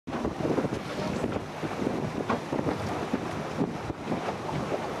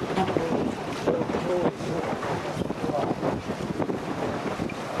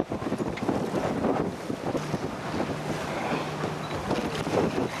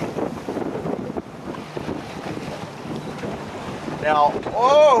Now,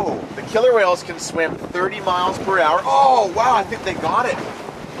 oh, the killer whales can swim 30 miles per hour. Oh, wow, I think they got it.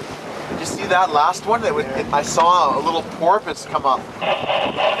 Did you see that last one? I saw a little porpoise come up.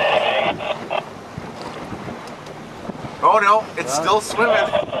 Oh no, it's still swimming.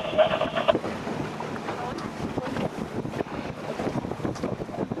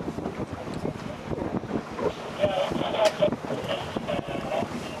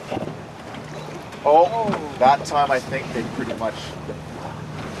 Oh, that time I think they pretty much...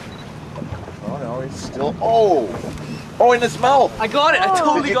 Oh no, it's still... Oh, in his mouth! I got it! I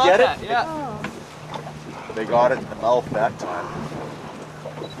totally got that! It? Yeah. They got it in the mouth that time.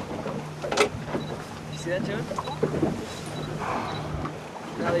 You see that, Joe?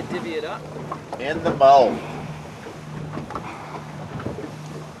 Now they divvy it up. In the mouth.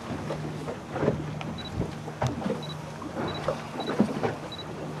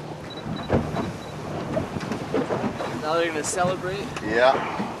 Now they're gonna celebrate. Yeah.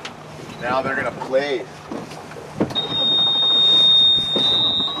 Now they're gonna play.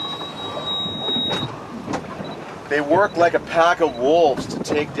 They work like a pack of wolves to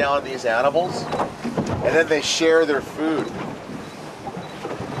take down these animals, and then they share their food.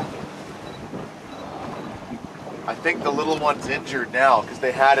 I think the little one's injured now because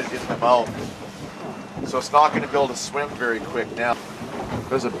they had it in the mouth. So it's not going to be able to swim very quick now.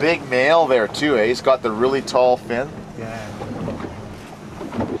 There's a big male there too, eh? He's got the really tall fin. Yeah.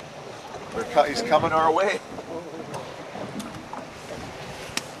 He's coming our way.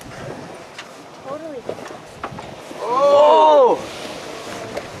 Totally. Oh!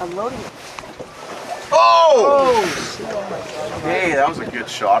 I'm loading. Oh! Hey, that was a good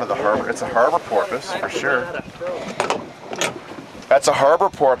shot of the harbor. It's a harbor porpoise for sure. That's a harbor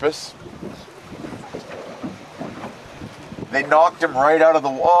porpoise. They knocked him right out of the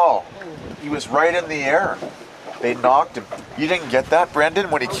wall. He was right in the air. They knocked him. You didn't get that, Brendan,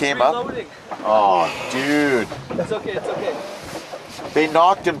 when he came up? Oh, dude. It's okay, it's okay. They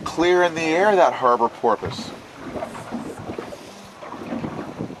knocked him clear in the air, that harbor porpoise.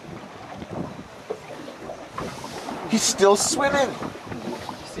 He's still swimming.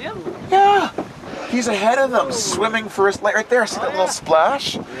 You see him? Yeah. He's ahead of them, swimming for his life. Right there, see that little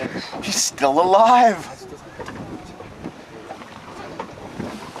splash? He's still alive.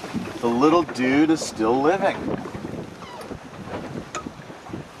 The little dude is still living.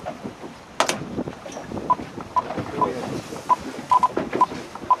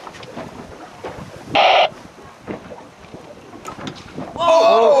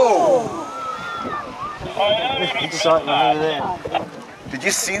 Excitement over there. Did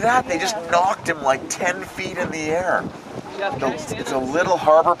you see that? They just knocked him like 10 feet in the air. It's a little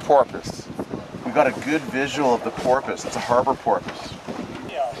harbor porpoise. We got a good visual of the porpoise. It's a harbor porpoise.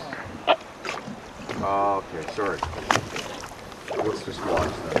 Oh, okay, sorry. Let's just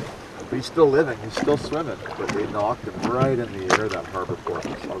watch that. But he's still living, he's still swimming, but they knocked him right in the air, that harbor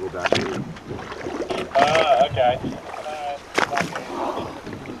porpoise. I'll go back to you. Okay.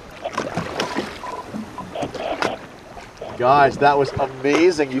 Guys, that was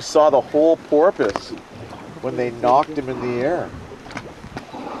amazing. You saw the whole porpoise when they knocked him in the air.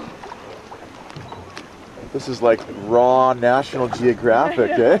 This is like raw National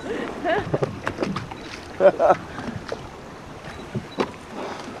Geographic, eh?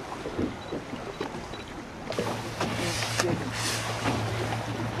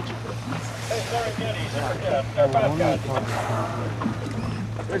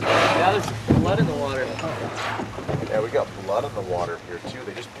 There's blood in the water. Yeah, we got blood in the water here too.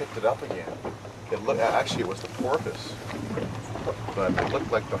 They just picked it up again. Actually, it was the porpoise, but it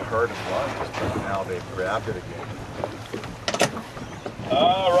looked like the heart of lungs. But now they've grabbed it again.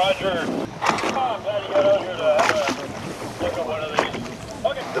 Roger. I'm glad you got out here to have a look at one of these.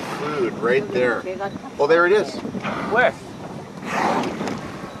 Okay. The food right there. Oh, there it is. Where?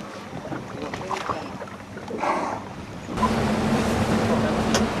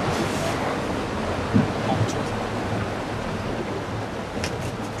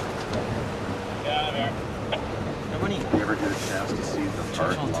 You ever get a chance to see the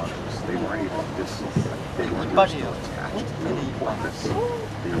heart lungs? They weren't even attached to the porpoise.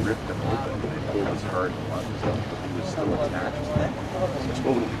 They ripped him open and they pulled his heart and lungs out, but he was still attached to them. It's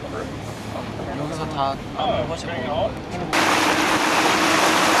totally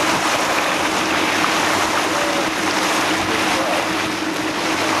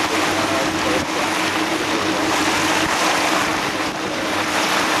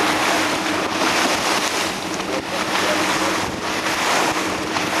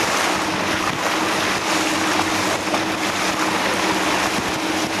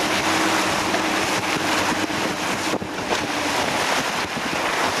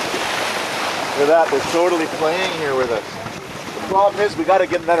that, they're totally playing here with us. The problem is we got to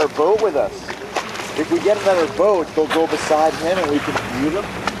get another boat with us. If we get another boat, they'll go beside him and we can view them.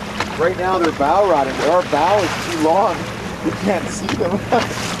 Right now they're bow riding, but our bow is too long. We can't see them.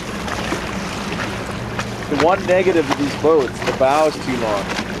 The one negative of these boats, the bow is too long.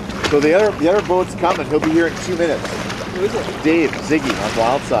 So the other boat's coming. He'll be here in 2 minutes. Who is it? Dave, Ziggy on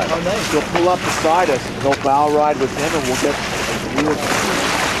Wildside. Oh, nice. He'll pull up beside us and he'll bow ride with him and we'll get a view of him.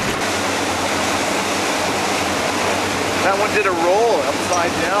 That one did a roll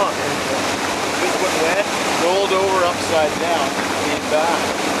upside down. This one went, rolled over upside down, came back.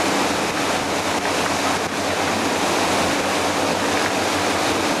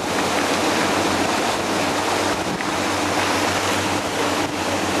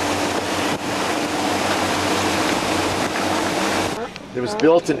 It was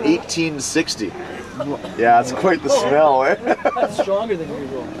built in 1860. Yeah, it's quite the smell, eh? That's stronger than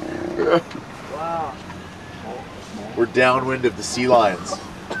usual. Wow. We're downwind of the sea lions.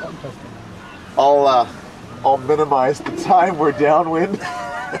 I'll minimize the time we're downwind.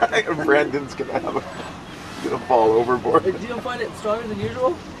 Brandon's gonna fall overboard. Like, you don't find it stronger than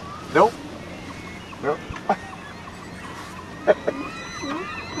usual? Nope. Nope.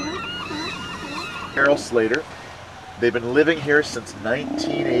 Carol Slater. They've been living here since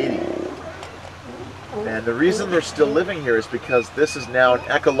 1980. And the reason they're still living here is because this is now an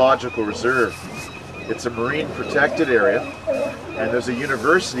ecological reserve. It's a marine protected area, and there's a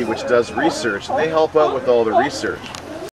university which does research, and they help out with all the research.